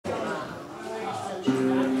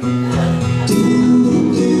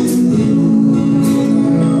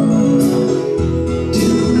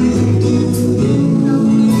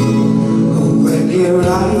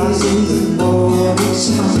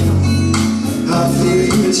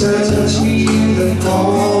touch me in the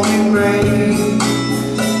pouring rain,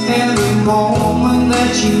 and the moment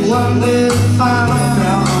that you undefined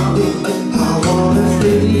I wanna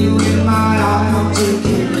feel you in my arms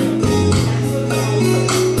again.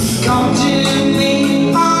 Come to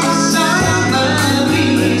me on a summer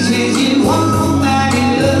breeze, with you want that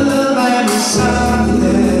in love and the sun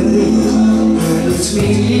that is, and it's me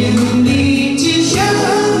you need to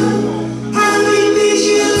show.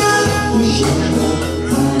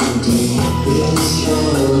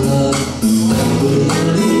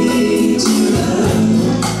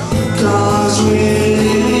 Cause we're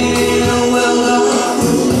living in a world of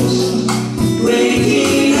fools,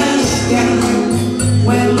 breaking us down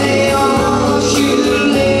when they all should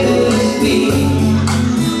let us be.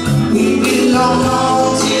 We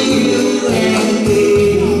belong to you and me.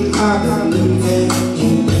 I believe in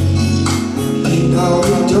you. You know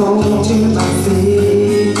we don't do my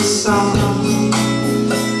favorite song.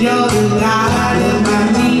 You're the light of my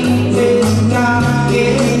deepest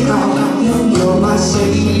darkest home. You're my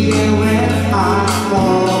savior when I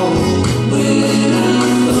fall.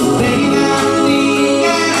 Baby, I think I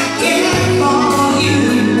care for you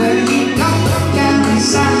when you come down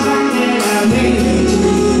inside and I made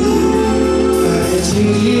you. But it's me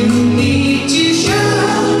you need to show.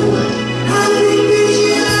 I think that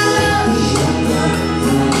you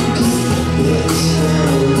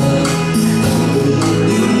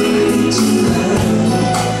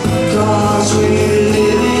cause we're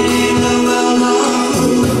living in a world of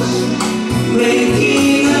fools,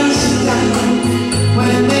 breaking us down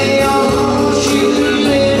when they all should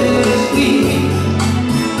let us be.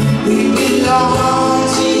 We belong